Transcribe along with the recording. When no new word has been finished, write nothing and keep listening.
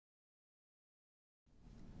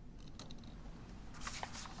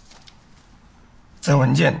这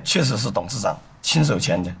文件确实是董事长亲手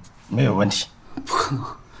签的，没有问题。不可能，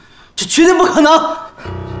这绝对不可能！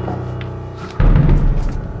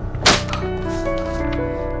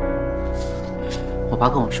我爸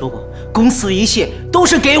跟我说过，公司的一切都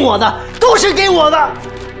是给我的，都是给我的。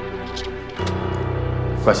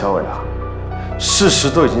关小伟啊，事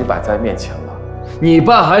实都已经摆在面前了，你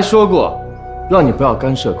爸还说过，让你不要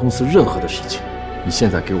干涉公司任何的事情。你现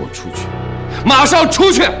在给我出去，马上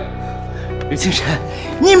出去！刘清晨，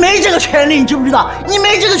你没这个权利，你知不知道？你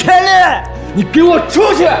没这个权利！你给我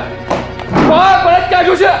出去！保安，把他赶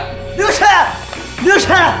出去！刘晨，刘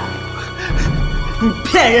晨，你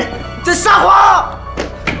骗人，你在撒谎！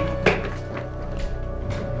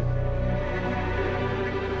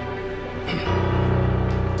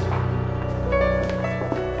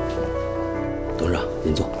董事长，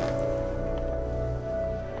您坐。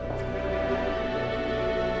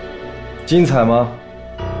精彩吗？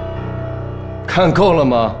看够了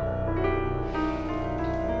吗？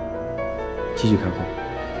继续开会。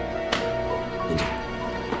您坐。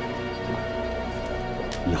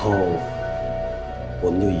以后我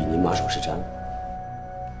们就以您马首是瞻。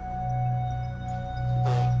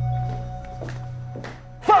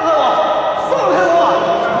放开我！放开我！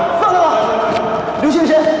放开我！刘先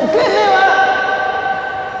生，我跟你没完！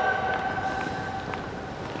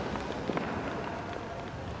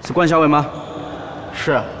是关小伟吗？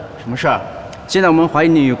是，什么事儿？现在我们怀疑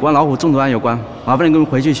你与关老虎中毒案有关，麻烦你跟我们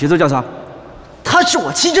回去协助调查。他是我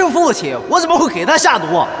亲生父亲，我怎么会给他下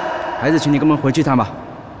毒？还是请你跟我们回去谈吧。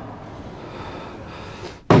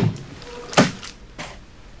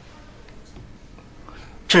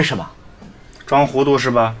这是什么？装糊涂是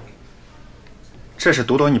吧？这是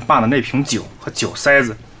读懂你爸的那瓶酒和酒塞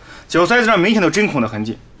子，酒塞子上明显有针孔的痕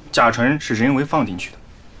迹，甲醇是人为放进去的，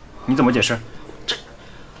你怎么解释？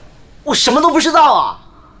我什么都不知道啊！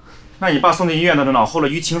那你爸送进医院的脑后的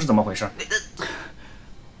淤青是怎么回事？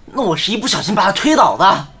那我是一不小心把他推倒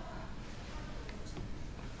的。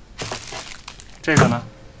这个呢？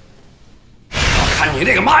我看你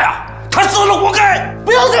那个妈呀，他死了活该！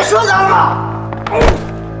不要再说他了！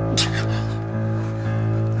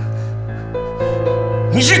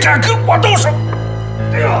你是敢跟我动手？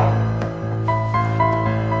哎呀！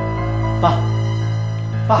爸，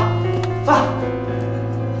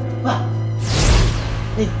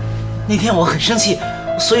那天我很生气，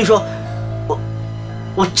所以说，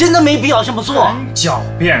我真的没必要这么做。很狡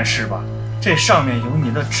辩是吧？这上面有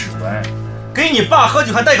你的指纹，给你爸喝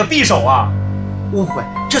酒还带个匕首啊！误会，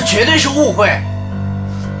这绝对是误会。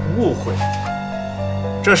误会？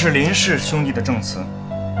这是林氏兄弟的证词，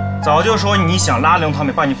早就说你想拉拢他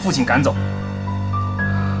们，把你父亲赶走。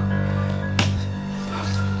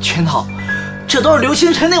全套，这都是刘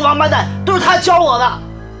星辰那个王八蛋，都是他教我的。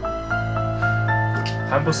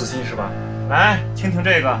还不死心是吧？来，听听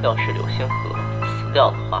这个。要是刘星河死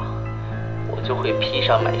掉的话，我就会披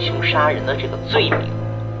上买凶杀人的这个罪名，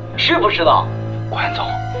知不知道？关总，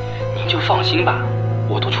您就放心吧，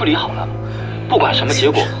我都处理好了，不管什么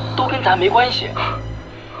结果都跟咱没关系。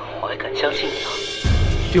我还敢相信你啊！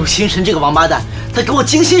刘星辰这个王八蛋，他给我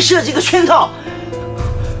精心设计个圈套，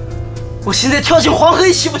我现在跳进黄河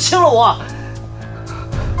也洗不清了我。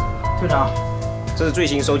队长，这是最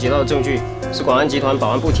新收集到的证据，是广安集团保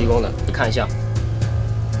安部提供的，你看一下。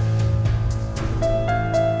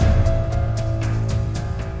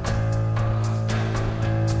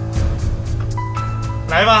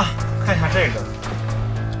来吧，看一下这个。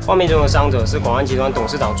画面中的伤者是广安集团董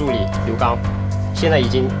事长助理刘刚，现在已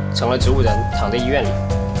经成了植物人，躺在医院里。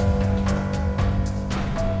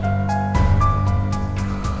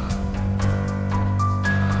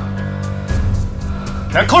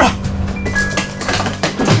来，扣上。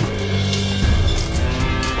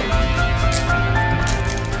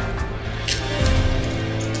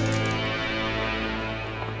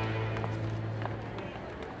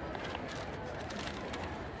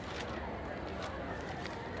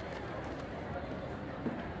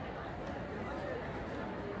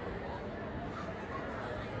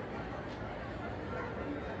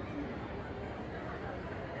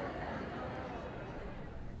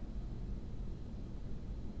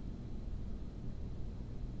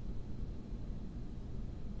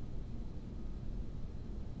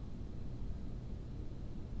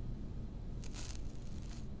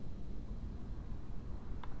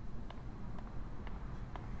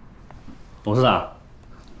董事长，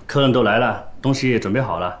客人都来了，东西也准备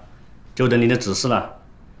好了，就等您的指示了。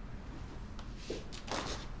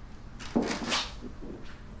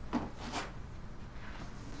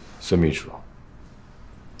孙秘书，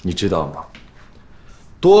你知道吗？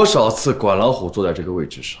多少次管老虎坐在这个位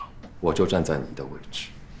置上，我就站在你的位置。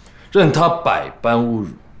任他百般侮辱，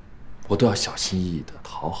我都要小心翼翼地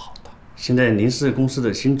讨好他。现在您是公司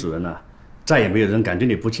的新主任了，再也没有人敢对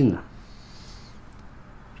你不敬了。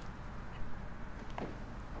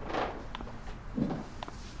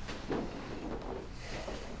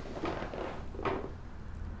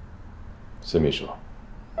孙秘书，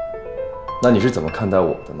那你是怎么看待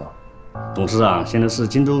我的呢？董事长现在是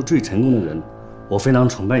荆州最成功的人，我非常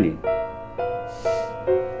崇拜您。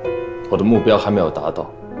我的目标还没有达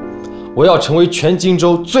到，我要成为全荆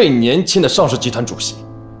州最年轻的上市集团主席。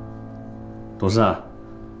董事长，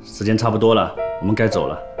时间差不多了，我们该走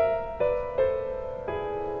了。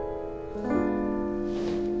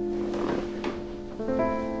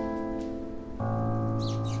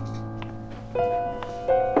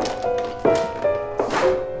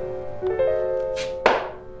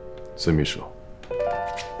孙秘书，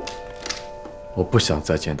我不想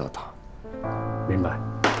再见到他。明白。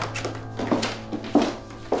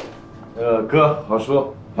哥，好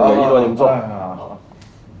叔，一朵你们坐。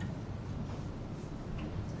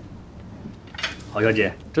郝小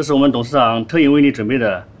姐，这是我们董事长特意为你准备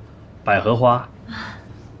的百合花，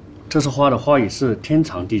这束花的花语是天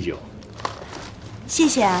长地久。谢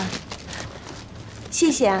谢啊，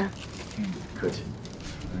谢谢啊。客气。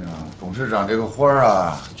哎呀，董事长这个花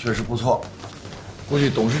啊，确实不错。估计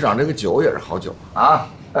董事长这个酒也是好酒啊。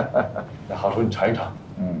那郝叔，你尝一尝。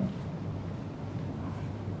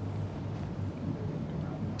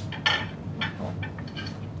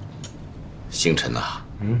星辰呐，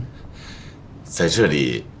在这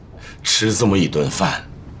里吃这么一顿饭，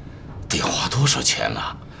得花多少钱呢？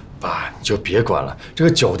爸，你就别管了，这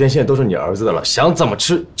个酒店现在都是你儿子的了，想怎么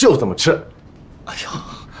吃就怎么吃。哎呦，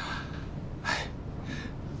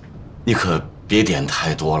你可别点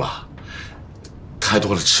太多了，太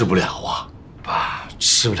多了吃不了啊。爸，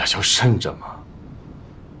吃不了就剩着嘛。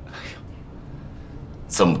哎呦，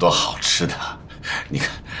这么多好吃的，你看，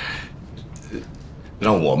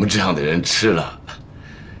让我们这样的人吃了，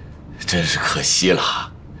真是可惜了。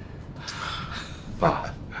爸，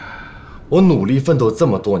我努力奋斗这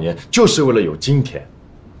么多年，就是为了有今天，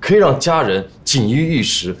可以让家人锦衣玉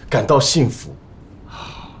食，感到幸福。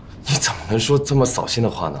你怎么能说这么扫兴的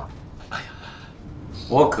话呢？哎呀，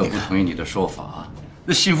我可不同意你的说法啊！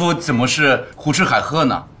那幸福怎么是胡吃海喝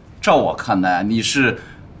呢？照我看来，你是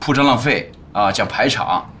铺张浪费啊，讲排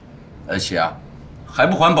场，而且啊，还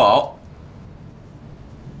不环保。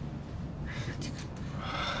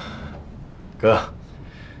哥，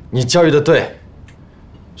你教育的对，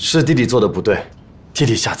是弟弟做的不对，弟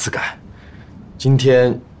弟下次改。今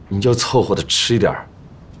天你就凑合的吃一点，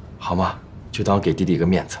好吗？就当给弟弟一个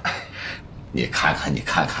面子。你看看，你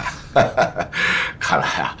看看，看来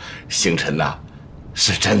啊，星辰呐，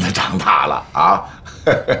是真的长大了啊，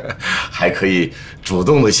还可以主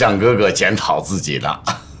动的向哥哥检讨自己呢。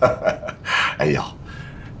哎呦，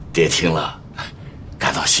爹听了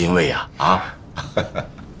感到欣慰啊啊！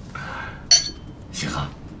行啊，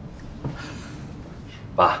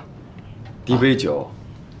爸，第一杯酒，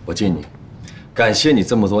我敬你，感谢你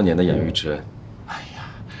这么多年的养育之恩。哎呀，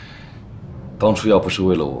当初要不是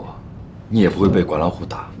为了我，你也不会被管老虎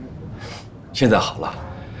打。现在好了，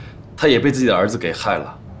他也被自己的儿子给害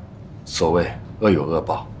了。所谓恶有恶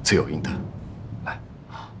报，罪有应得。来，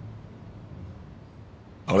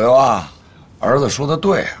老刘啊，儿子说的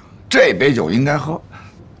对啊，这杯酒应该喝。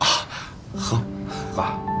啊，喝，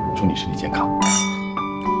爸，祝你身体健康。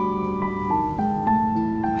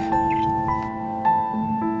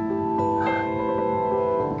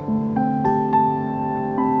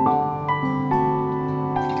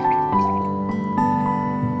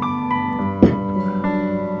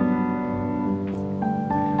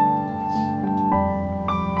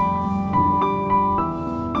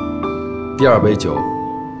第二杯酒，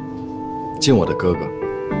敬我的哥哥。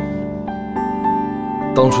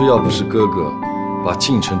当初要不是哥哥把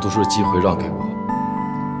进城读书的机会让给我，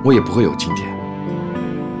我也不会有今天。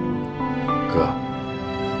哥，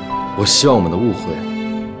我希望我们的误会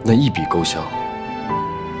能一笔勾销。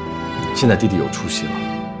现在弟弟有出息了，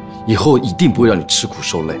以后一定不会让你吃苦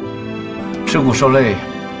受累。吃苦受累，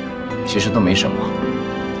其实都没什么。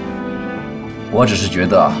我只是觉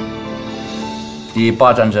得啊，你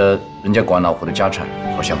霸占着人家管老虎的家产，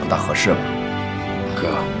好像不大合适吧？哥，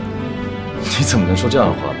你怎么能说这样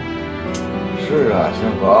的话呢？是啊，星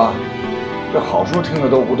河，这好书听的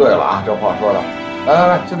都不对了啊！这话说的，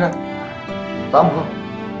来，星辰，咱们喝。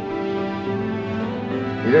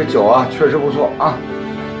你这酒啊，确实不错啊。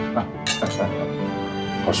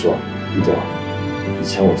郝叔，一朵，以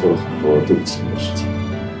前我做了很多对不起你的事情，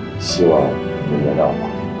希望你能原谅我。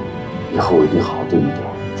以后我一定好好对一朵，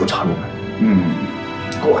不查明白。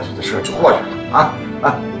过去的事就过去了啊！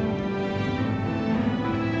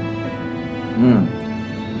嗯，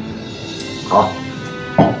好，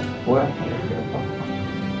我。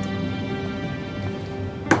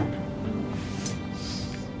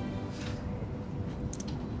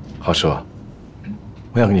郝叔，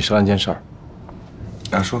我想跟你商量件事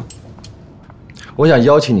儿。说。我想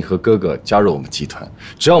邀请你和哥哥加入我们集团，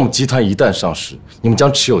只要我们集团一旦上市，你们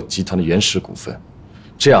将持有集团的原始股份，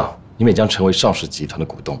这样你们也将成为上市集团的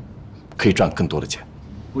股东，可以赚更多的钱。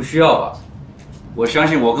不需要吧？我相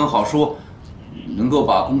信我跟郝叔能够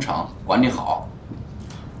把工厂管理好，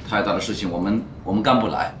太大的事情我们干不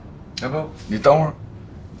来。要不你等会儿，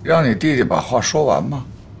让你弟弟把话说完嘛。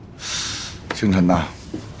星辰呐，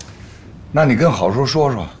那你跟郝叔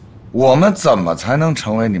说说。我们怎么才能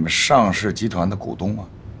成为你们上市集团的股东啊？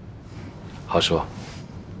郝叔，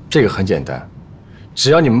这个很简单，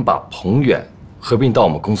只要你们把鹏远合并到我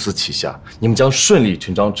们公司旗下，你们将顺理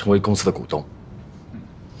成章成为公司的股东。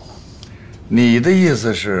你的意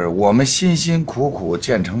思是我们辛辛苦苦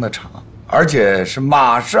建成的厂，而且是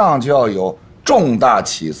马上就要有重大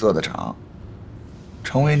起色的厂，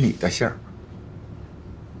成为你的姓儿？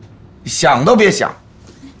想都别想！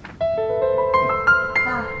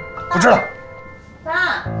不吃了。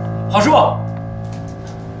爸，郝叔，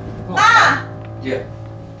爸，姐，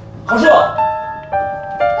郝叔，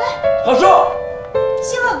郝叔，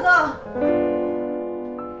星河哥，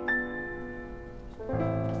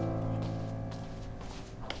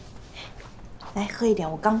来喝一点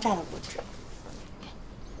我刚榨的果汁。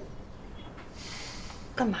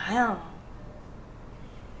干嘛呀？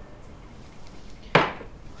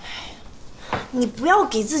你不要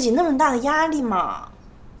给自己那么大的压力嘛。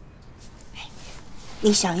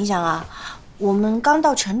你想一想啊，我们刚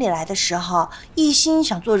到城里来的时候，一心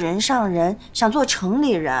想做人上人，想做城里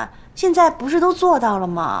人，现在不是都做到了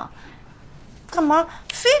吗？干嘛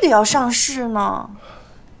非得要上市呢？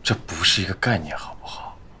这不是一个概念，好不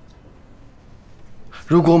好？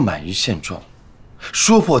如果满于现状，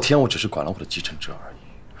说破天我只是管了我的继承者而已。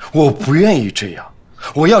我不愿意这样，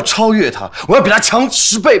我要超越他，我要比他强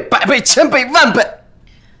10倍、100倍、1000倍、10000倍。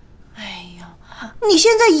你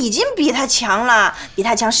现在已经比他强了，比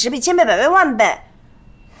他强10倍、1000倍、100倍、10000倍。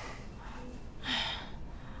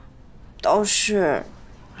倒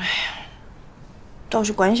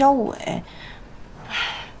是管小伟，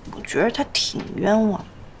我觉得他挺冤枉。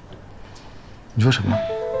你说什么？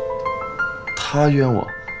他冤枉？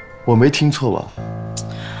我没听错吧？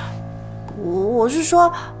我是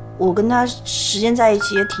说，我跟他时间在一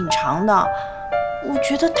起也挺长的，我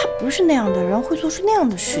觉得他不是那样的人，会做出那样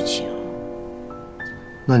的事情。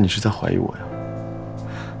那你是在怀疑我呀？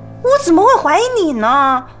我怎么会怀疑你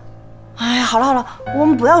呢？哎呀，好了好了，我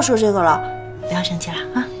们不要说这个了，不要生气了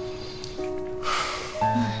啊。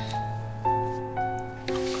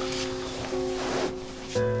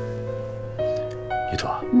一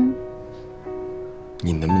朵，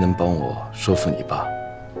你能不能帮我说服你爸，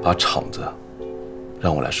把厂子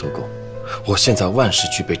让我来收购？我现在万事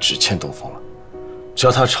俱备，只欠东风了。只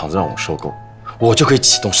要他厂子让我收购，我就可以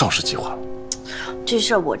启动上市计划了。这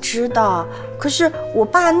事儿我知道，可是我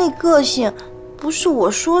爸那个性，不是我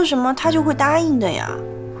说什么他就会答应的呀。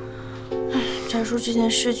再说这件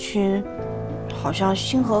事情，好像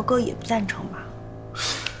星河哥也不赞成吧？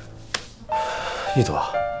一朵，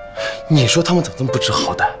你说他们怎么这么不知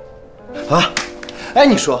好歹啊？哎，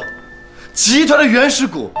你说，集团的原始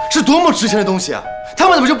股是多么值钱的东西啊，他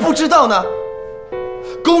们怎么就不知道呢？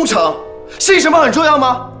工厂信什么很重要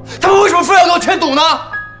吗？他们为什么非要给我添堵呢？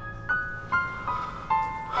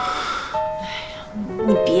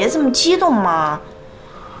你别这么激动嘛。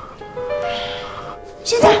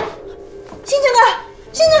星辰哥，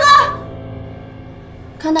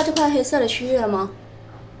看到这块黑色的区域了吗？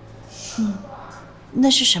那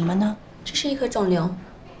是什么呢？这是一颗肿瘤。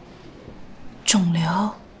肿瘤？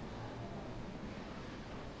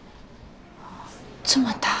这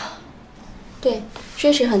么大？对，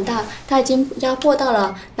确实很大，它已经压迫到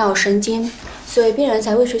了脑神经，所以病人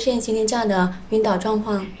才会出现今天这样的晕倒状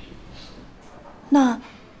况。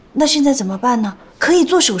那现在怎么办呢？可以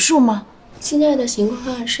做手术吗？现在的情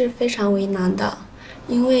况是非常为难的，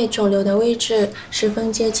因为肿瘤的位置十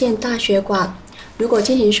分接近大血管，如果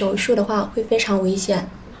进行手术的话会非常危险。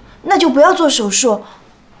那就不要做手术。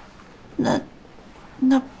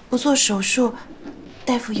那不做手术，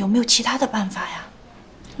大夫有没有其他的办法呀？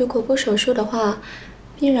如果不手术的话，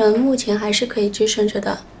病人目前还是可以支撑着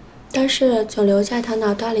的，但是肿瘤在他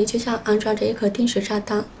脑袋里就像安装着一颗定时炸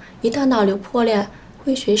弹，一旦脑瘤破裂，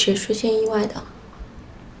会随时出现意外的。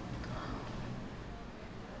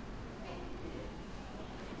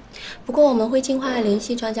不过我们会尽快联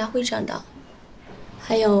系专家会诊的。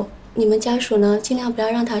还有，你们家属呢，尽量不要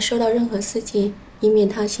让他受到任何刺激，以免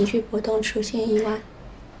他情绪波动出现意外。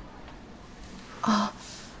哦，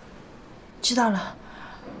知道了，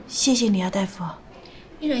谢谢你啊，大夫。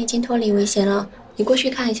病人已经脱离危险了，你过去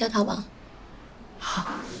看一下他吧。好，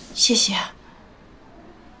谢谢啊。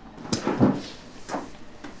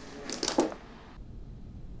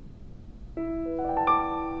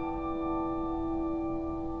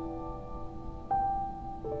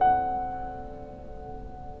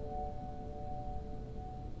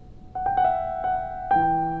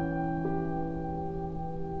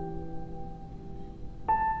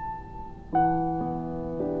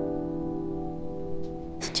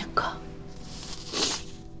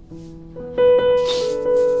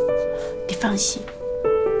放心，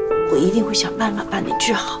我一定会想办法把你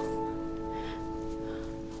治好。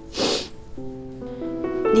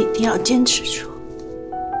你一定要坚持住。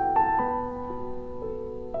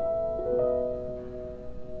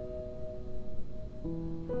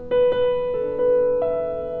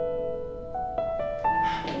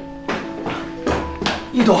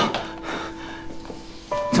一朵，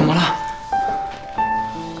怎么了？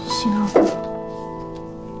心儿。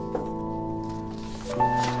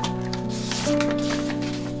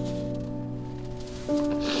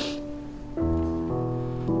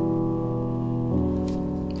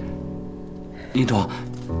一朵，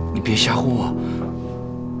你别吓唬我。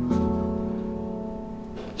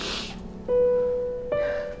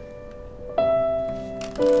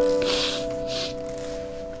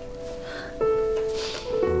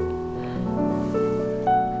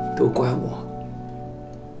都怪我，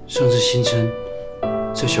上次星辰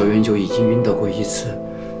在小园就已经晕倒过一次。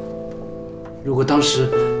如果当时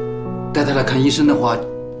带他来看医生的话，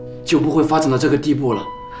就不会发展到这个地步了。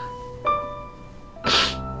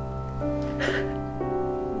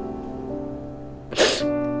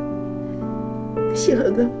希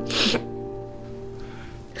和哥，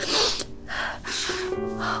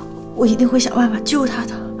我一定会想办法救他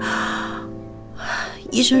的。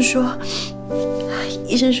医生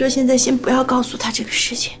说现在先不要告诉他这个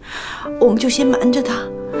事情，我们就先瞒着他。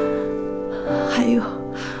还有，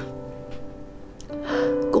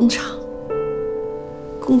工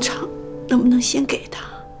厂能不能先给他？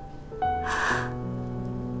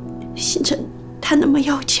星辰他那么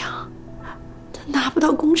要强，他拿不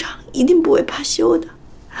到工厂一定不会罢休的。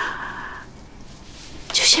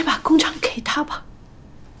就先把工厂给他吧。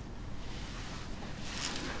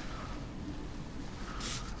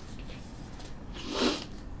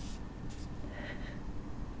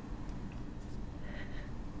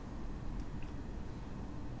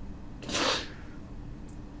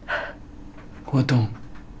我懂，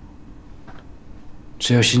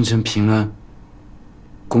只要星辰平安，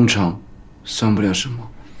工厂算不了什么。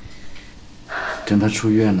等他出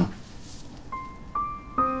院了，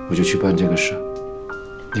我就去办这个事，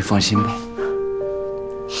你放心吧。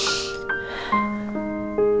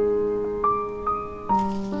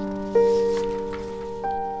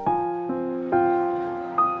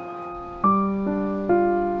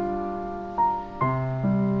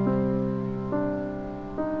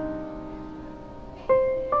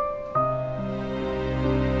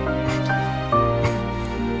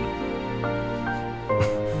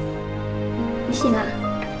你醒了？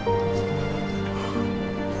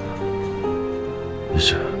医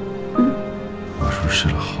生，我是不是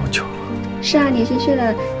睡了好久了？是啊，连续睡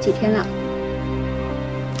了几天了。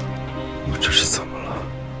我这是怎么了？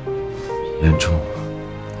严重吗？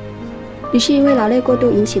你是因为劳累过度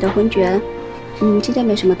引起的昏厥，现在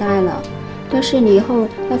没什么大碍了，但是你以后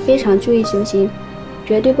要非常注意休息，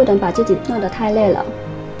绝对不能把自己弄得太累了。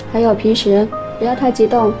还有平时不要太激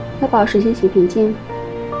动，要保持心情平静。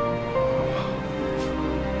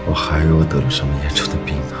我还以为我得了什么严重的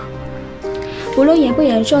病呢。无论严不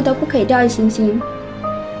严重，都不可以掉以轻心。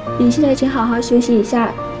你现在请好好休息一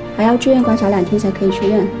下，还要住院观察2天才可以出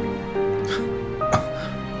院。好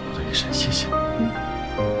的，医生，谢谢。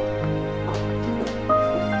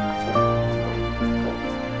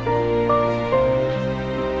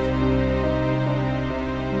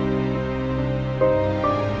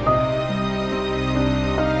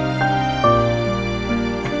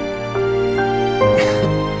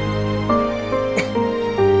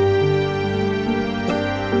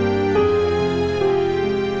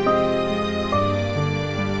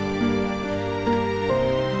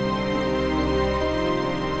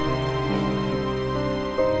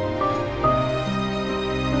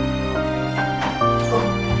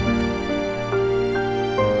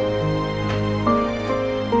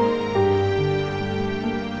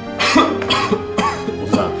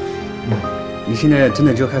你现在真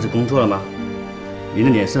的就开始工作了吗？你的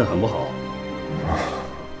脸色很不好。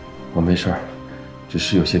我没事儿，只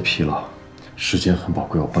是有些疲劳，时间很宝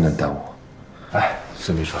贵，我不能耽误。哎，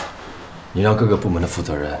孙秘书，你让各个部门的负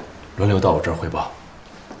责人轮流到我这儿汇报。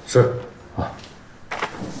是。啊。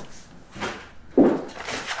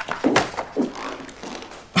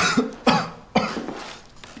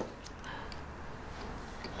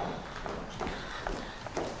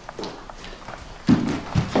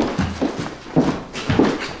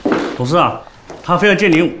董事长，他非要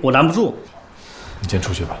见您，我拦不住。你先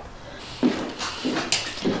出去吧。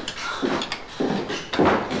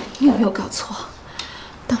你有没有搞错？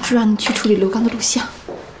当初让你去处理刘刚的录像，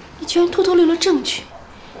你居然偷偷留了证据，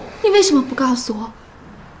你为什么不告诉我？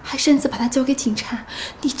还擅自把他交给警察？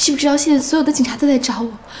你知不知道现在所有的警察都在找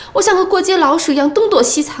我？我像个过街老鼠一样东躲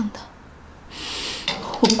西藏的。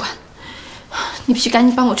我不管，你必须赶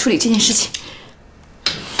紧帮我处理这件事情。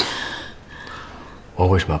我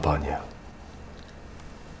为什么要帮你啊？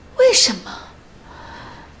为什么？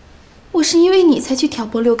我是因为你才去挑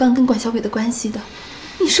拨刘刚跟管小伟的关系的。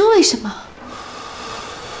你说为什么？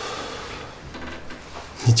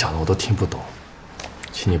你讲的我都听不懂，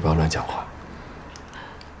请你不要乱讲话。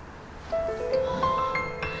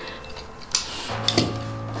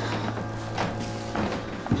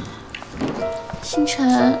星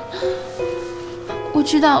辰，我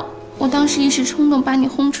知道我当时一时冲动把你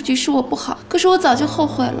轰出去是我不好，可是我早就后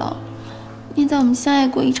悔了。念在我们相爱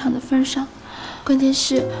过一场的份上，关键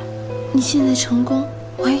是你现在成功，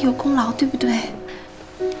我也有功劳，对不对？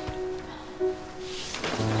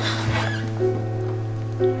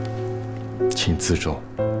请自重。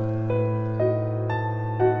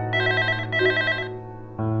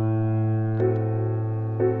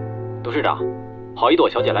董事长，郝一朵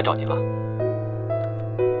小姐来找您了。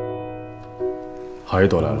郝一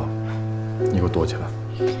朵来了，你给我躲起来！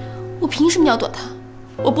我凭什么要躲她？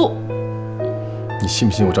我不。你信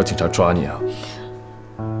不信我找警察抓你啊？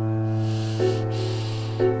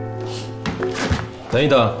等一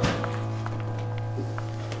等，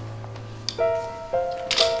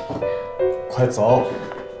快走！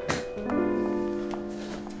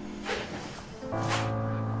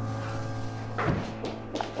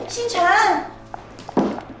星辰，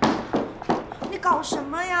你搞什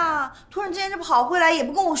么呀？突然之间就跑回来，也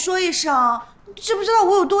不跟我说一声，你知不知道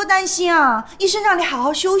我有多担心啊？医生让你好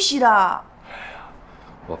好休息的。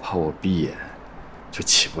我怕我闭眼就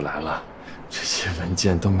起不来了，这些文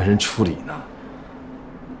件都没人处理呢。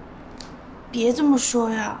别这么说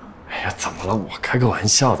呀！哎呀，怎么了？我开个玩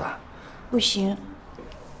笑的。不行，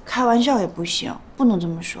开玩笑也不行，不能这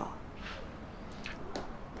么说。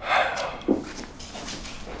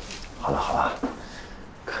好了好了，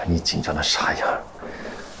看你紧张的啥样。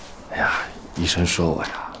哎呀，医生说我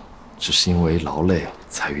呀，只是因为劳累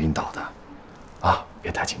才晕倒的，啊，别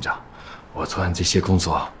太紧张。我做完这些工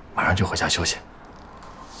作，马上就回家休息。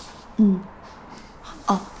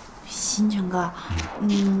哦，星辰哥，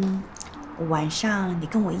晚上你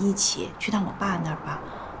跟我一起去趟我爸那儿吧。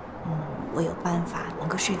我有办法能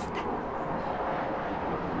够说服他。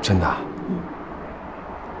真的？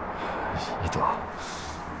一朵，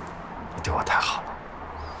你对我太好了。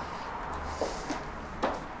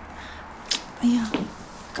哎呀，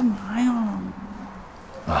干嘛呀？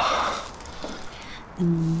啊。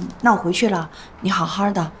那我回去了，你好好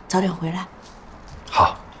的，早点回来。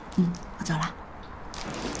好。我走了。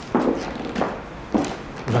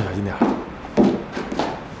路上小心点。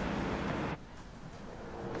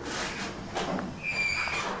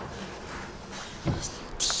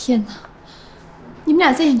天哪，你们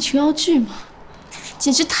俩在演琼瑶剧吗？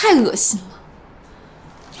简直太恶心了！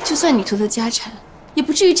就算你图得家产，也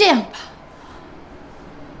不至于这样吧？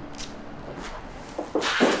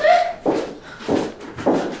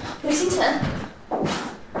刘星辰，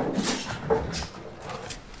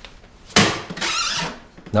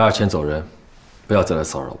拿点钱走人，不要再来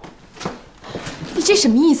骚扰我。你这什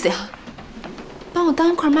么意思呀？把我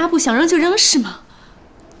当一块抹布，想扔就扔是吗？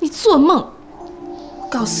你做梦！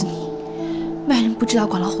告诉你，外人不知道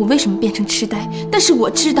管老虎为什么变成痴呆，但是我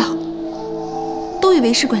知道，都以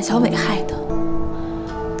为是管小伟害的。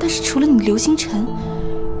但是除了你刘星辰，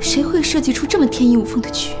谁会设计出这么天衣无缝的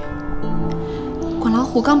局？管老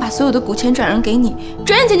虎刚把所有的股权转让给你，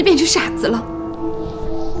转眼间就变成傻子了。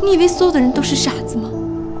你以为所有的人都是傻子吗？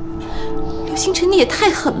刘星辰，你也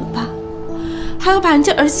太狠了吧！还要把人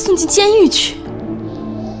家儿子送进监狱去。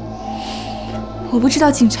我不知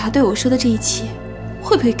道警察对我说的这一切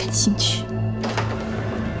会不会感兴趣。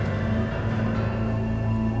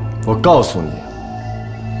我告诉你，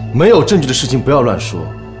没有证据的事情不要乱说，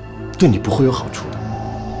对你不会有好处的。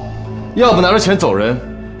要不拿着钱走人，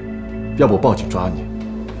要不我报警抓你，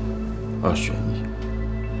二选一。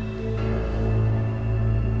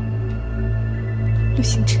刘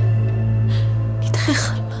星辰，太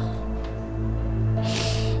狠了。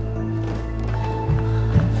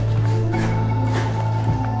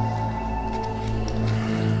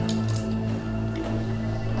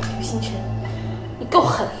星辰，你够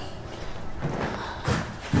狠！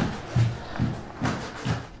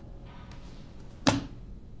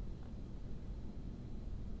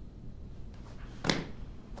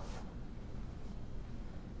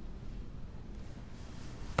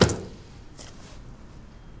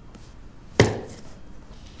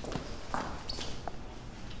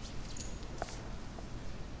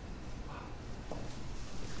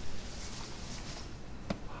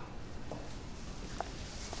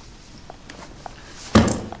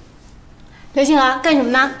刘星儿，干什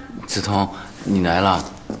么呢？子桐，你来了，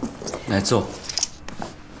来坐。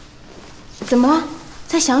怎么了？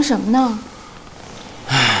在想什么呢？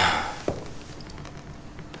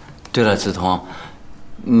对了，子桐，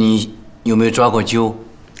你有没有抓过阄？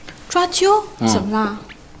抓阄？怎么了？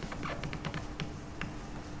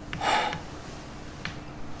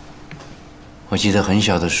我记得很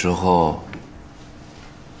小的时候，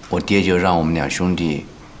我爹就让我们两兄弟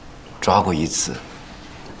抓过一次。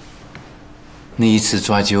那一次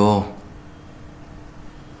抓阄，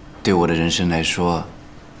对我的人生来说，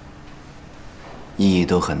意义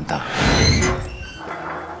都很大。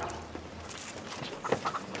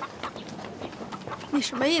你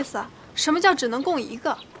什么意思？什么叫只能供一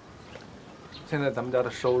个？现在咱们家的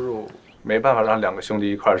收入没办法让2个兄弟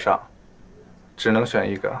一块上，只能选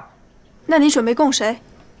一个。那你准备供谁？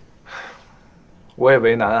我也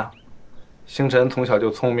为难啊。星辰从小就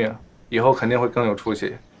聪明，以后肯定会更有出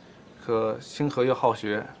息。可星河又好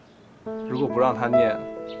学，如果不让他念，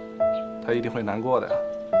他一定会难过的呀。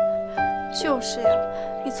就是呀，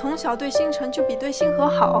你从小对星辰就比对星河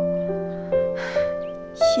好，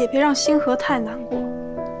也别让星河太难过。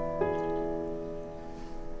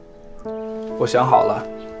我想好了，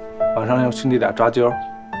晚上让兄弟俩抓阄，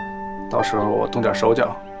到时候我动点手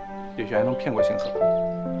脚，也许还能骗过星河。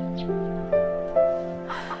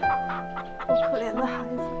我可怜的孩子。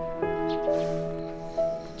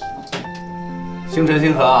星辰、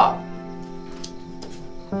星河，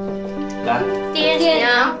来。爹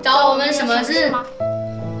娘找我们什么事？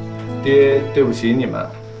爹对不起你们，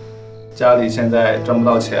家里现在赚不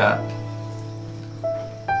到钱，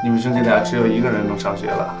你们兄弟俩只有一个人能上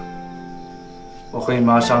学了。我和你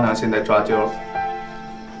妈商量，现在抓阄，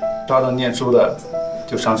抓到念书的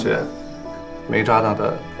就上学，没抓到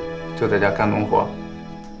的就在家干农活。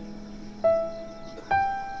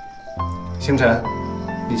星辰，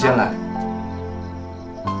你先来。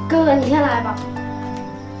哥哥，你先来吧。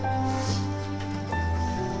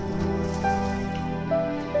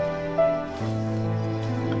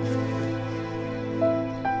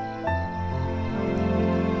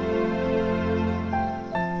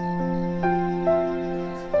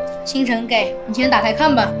星辰，给你先打开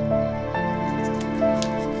看吧。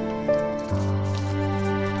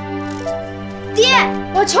爹，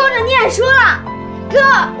我冲着念书了。哥，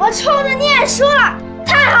我冲着念书了，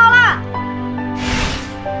太好了。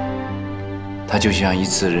它就像一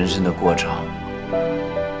次人生的过场，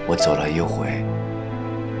我走了一回。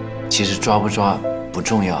其实抓不抓不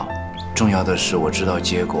重要，重要的是我知道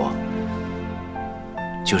结果，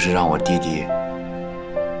就是让我弟弟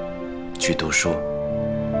去读书。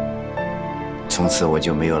从此我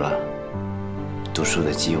就没有了读书的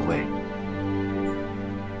机会。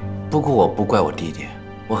不过我不怪我弟弟，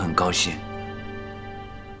我很高兴。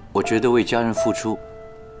我觉得为家人付出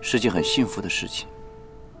是件很幸福的事情。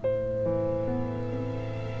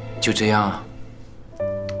就这样啊，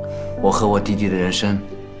我和我弟弟的人生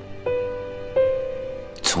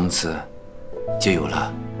从此就有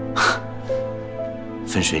了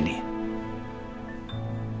分水岭。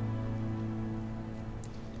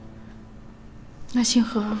那星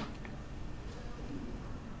河，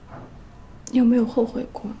你有没有后悔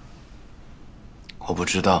过？我不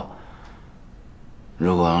知道，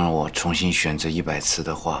如果让我重新选择100次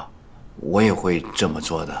的话，我也会这么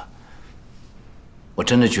做的。我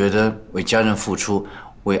真的觉得为家人付出，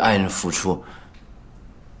为爱人付出，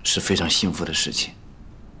是非常幸福的事情。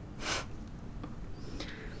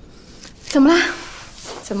怎么了？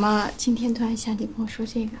怎么今天突然想你跟我说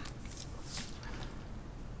这个？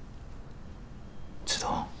子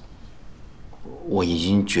桐，我已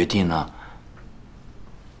经决定了，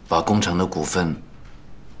把工厂的股份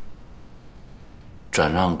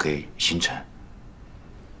转让给星辰。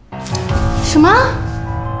什么？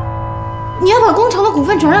你要把工厂的股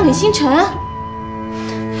份转让给星辰？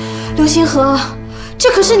刘星河，这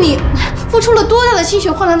可是你付出了多大的心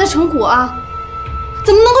血换来的成果啊！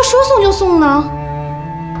怎么能够说送就送呢？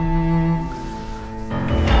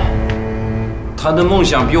他的梦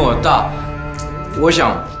想比我大，我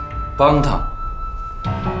想帮他。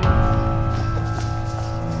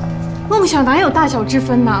梦想哪有大小之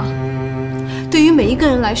分呢？对于每一个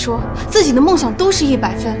人来说，自己的梦想都是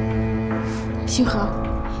100分。星河，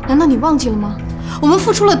难道你忘记了吗？我们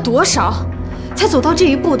付出了多少，才走到这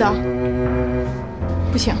一步的？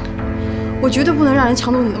不行，我绝对不能让人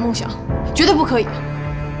抢走你的梦想，绝对不可以。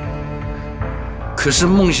可是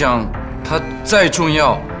梦想它再重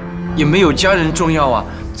要，也没有家人重要啊。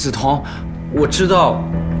梓潼，我知道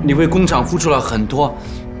你为工厂付出了很多，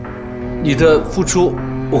你的付出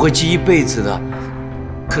我会记一辈子的。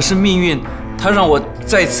可是命运它让我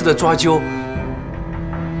再次的抓阄，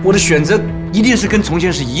我的选择一定是跟从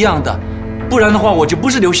前是一样的，不然的话我就不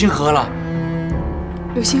是刘星河了。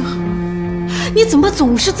刘星河，你怎么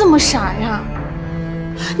总是这么傻呀？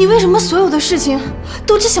你为什么所有的事情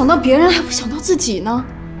都只想到别人，还不想到自己呢？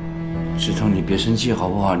梓潼，你别生气好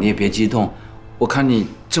不好？你也别激动，我看你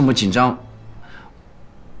这么紧张，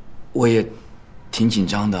我也挺紧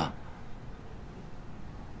张的。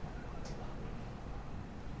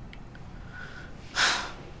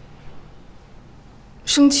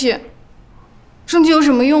生气，生气有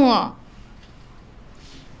什么用啊？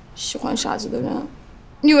喜欢傻子的人，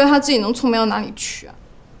你以为他自己能聪明到哪里去啊？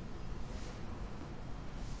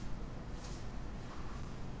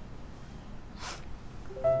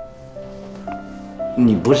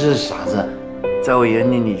你不是傻子，在我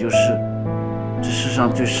眼里你就是这世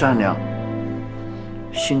上最善良、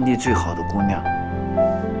心地最好的姑娘。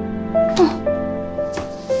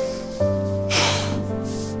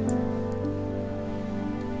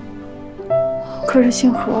可是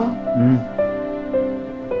星河，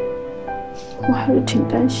我还是挺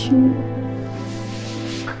担心的。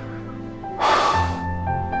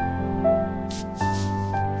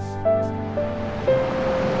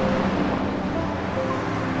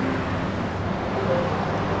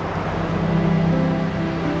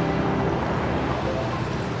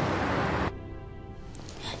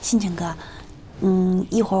星辰哥，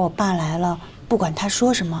一会儿我爸来了，不管他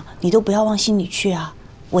说什么，你都不要往心里去啊。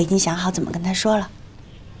我已经想好怎么跟他说了。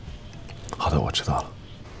好的，我知道了。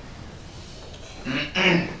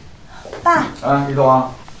爸。啊，一朵。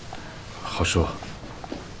好说。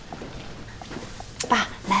爸，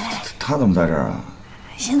来。他怎么在这儿啊？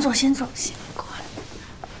先坐，先过来。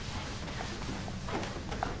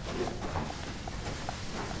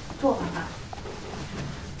坐吧，爸。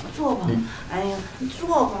坐吧。哎呀，你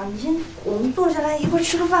坐吧，你先，我们坐下来一块儿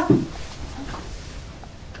吃个饭。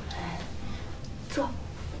坐。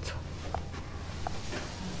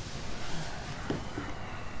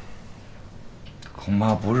恐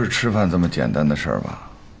怕不是吃饭这么简单的事儿吧？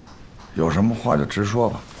有什么话就直说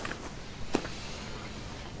吧。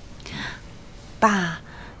爸，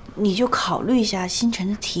你就考虑一下星辰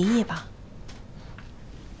的提议吧。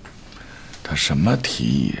他什么提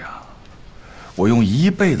议啊？我用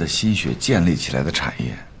1辈子心血建立起来的产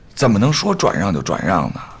业，怎么能说转让就转让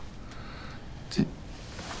呢？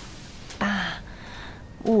爸，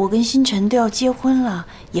我跟星辰都要结婚了，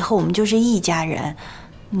以后我们就是一家人。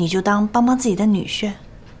你就当帮自己的女婿。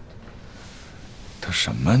他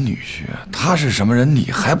什么女婿？他是什么人？你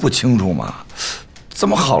还不清楚吗？怎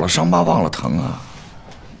么好了伤疤忘了疼啊？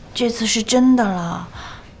这次是真的了，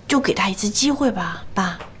就给他一次机会吧，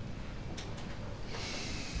爸。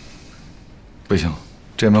不行，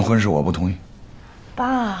这门婚事我不同意。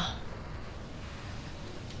爸。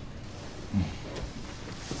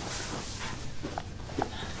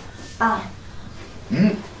爸。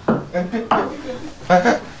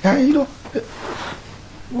哎，一朵，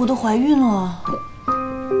我都怀孕了。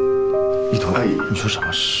一朵，你说什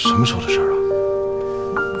么？什么时候的事儿啊？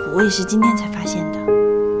我也是今天才发现的。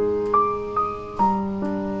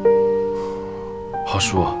浩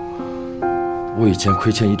叔，我以前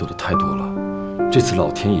亏欠一朵的太多了，这次老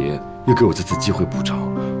天爷又给我这次机会补偿，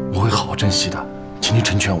我会好好珍惜的，请你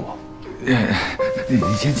成全我。你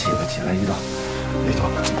先起来，一朵，你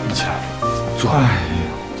起来，坐。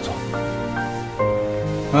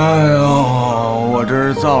哎呦，我这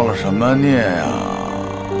是造了什么孽呀？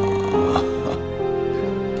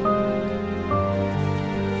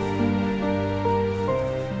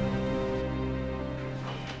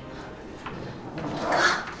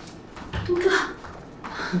哥，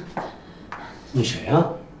你谁呀？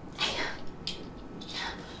哎呀，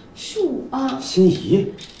是我。心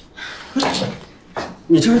怡，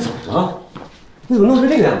你这是怎么了？你怎么弄成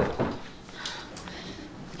这个样子？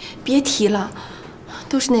别提了。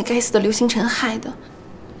都是那该死的刘星辰害的，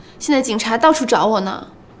现在警察到处找我呢。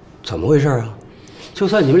怎么回事啊？就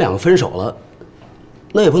算你们两个分手了，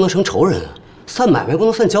那也不能成仇人啊！散买卖不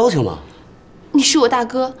能散交情吗？你是我大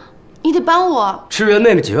哥，你得帮我。支援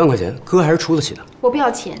妹妹几万块钱，哥还是出得起的。我不要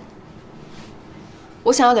钱，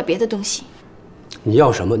我想要点别的东西。你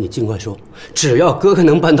要什么，你尽管说，只要哥哥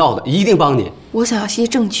能办到的，一定帮你。我想要些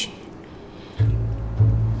证据，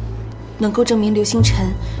能够证明刘星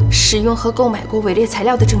辰使用和购买过伪劣材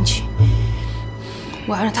料的证据。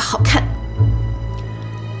我要让他好看。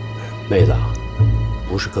妹子啊，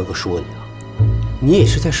不是哥哥说你啊，你也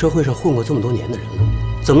是在社会上混过这么多年的人了，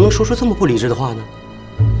怎么能说出这么不理智的话呢？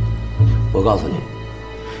我告诉你，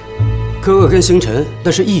哥哥跟星辰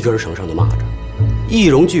那是一根绳上的蚂蚱，一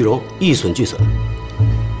荣俱荣，一损俱损。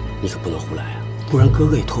你可不能胡来啊，不然哥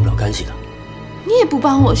哥也脱不了干系的。你也不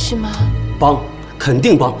帮我是吗？帮，肯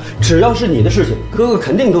定帮，只要是你的事情，哥哥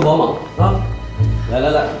肯定都帮忙啊！来来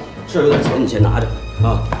来，这有点钱，你先拿着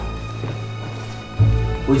啊。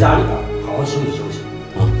回家里边好好休息休息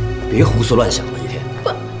啊，别胡思乱想了一天。不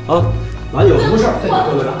啊，完有什么事儿再给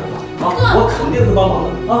哥哥打电话啊，我肯定会帮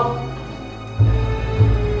忙的啊。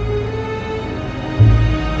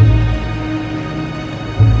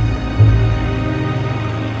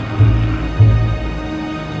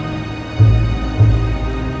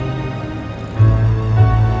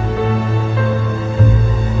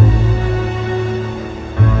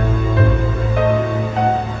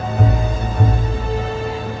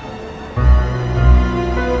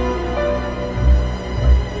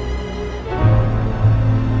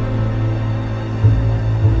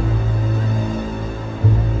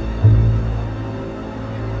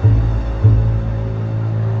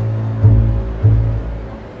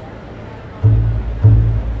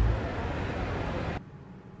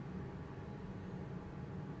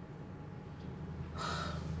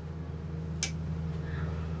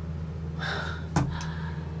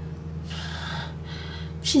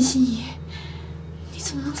沈心怡，你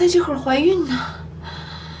怎么能在这会儿怀孕呢？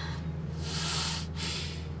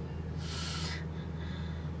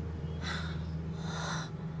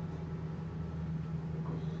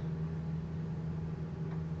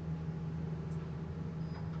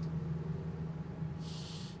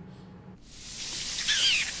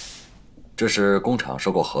这是工厂收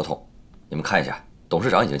购合同，你们看一下，董事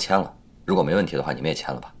长已经签了，如果没问题的话，你们也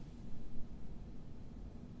签了吧。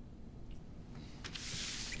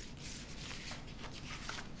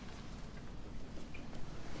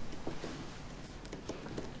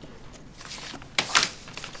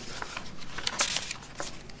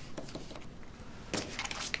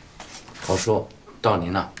郝叔，到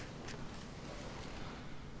您了。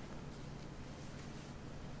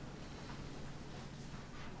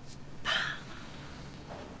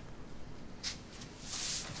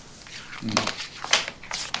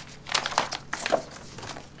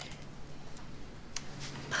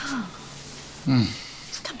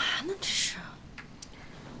干嘛呢？这是？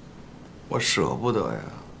我舍不得呀。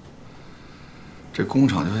这工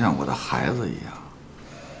厂就像我的孩子一样，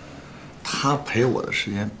他陪我的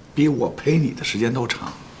时间比我陪你的时间都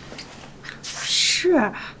长。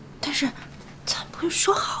是，但是咱不是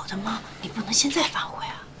说好的吗？你不能现在反悔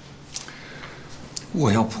啊！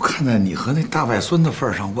我要不看在你和那大外孙的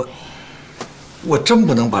份上，我真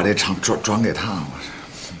不能把这厂转给他。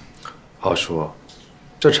郝叔，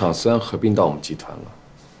这厂虽然合并到我们集团了，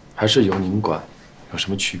还是由您管，有什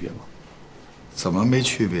么区别吗？怎么没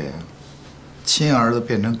区别呀？亲儿子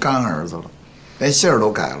变成干儿子了，连姓儿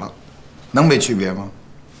都改了，能没区别吗？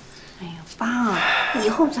哎呀，爸，以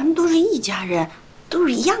后咱们都是一家人，都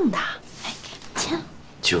是一样的。哎，签了。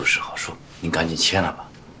就是郝叔，您赶紧签了吧。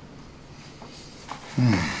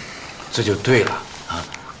这就对了啊！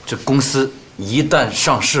这公司一旦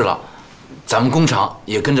上市了，咱们工厂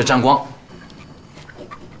也跟着沾光。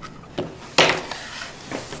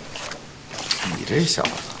你这小子，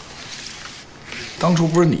当初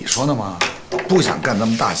不是你说的吗？不想干这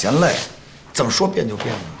么大嫌累，怎么说变就变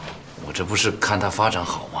了？我这不是看他发展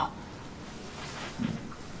好吗？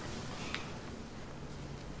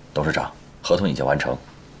董事长，合同已经完成，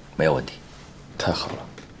没有问题。太好了，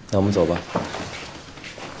那我们走吧。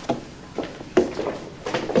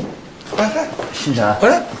哎，星辰，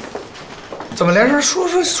哎，怎么连说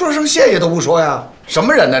声谢谢都不说呀？什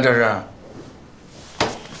么人呢？这是？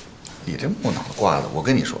你这木脑瓜子，我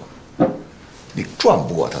跟你说，你转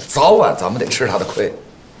不过他，早晚咱们得吃他的亏。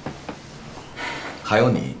还有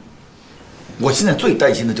你，我现在最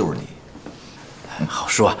担心的就是你。郝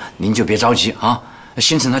叔啊，您就别着急啊。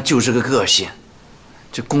星辰他就是个个性，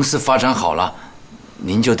这公司发展好了，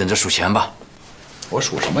您就等着数钱吧。我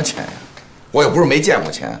数什么钱呀？我又不是没见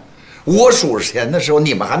过钱。我数钱的时候，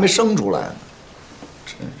你们还没生出来呢。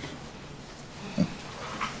真是。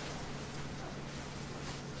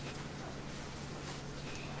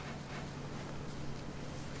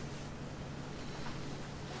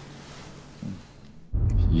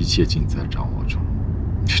切尽在掌握中，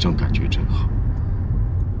这种感觉真好。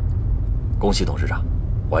恭喜董事长，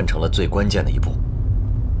完成了最关键的一步，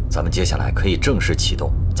咱们接下来可以正式启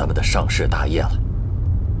动咱们的上市大业了。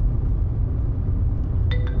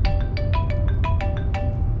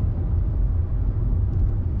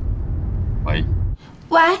喂，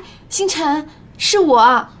喂，星辰，是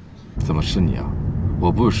我。怎么是你啊？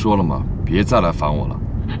我不是说了吗？别再来烦我了。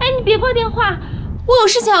哎，你别挂电话，我有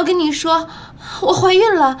事情要跟你说。我怀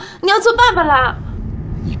孕了，你要做爸爸了。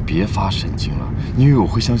你别发神经了，你以为我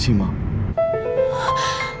会相信吗？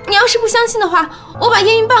你要是不相信的话，我把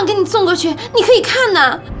验孕棒给你送过去，你可以看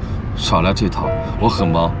呢。少来这套，我很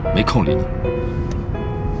忙，没空理你。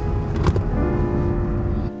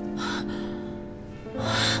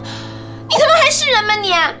你他妈还是人吗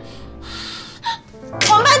你？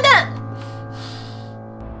王八蛋！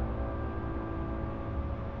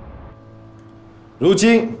如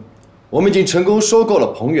今，我们已经成功收购了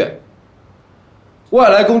鹏远，外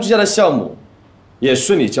来工具家的项目也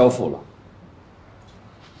顺利交付了。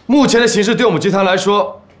目前的形势对我们集团来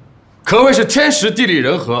说，可谓是天时地利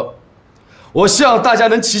人和。我希望大家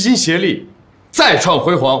能齐心协力，再创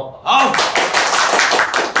辉煌。好。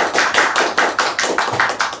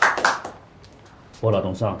我老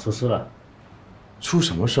董事长出事了。出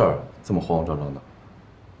什么事儿？这么慌慌张张的？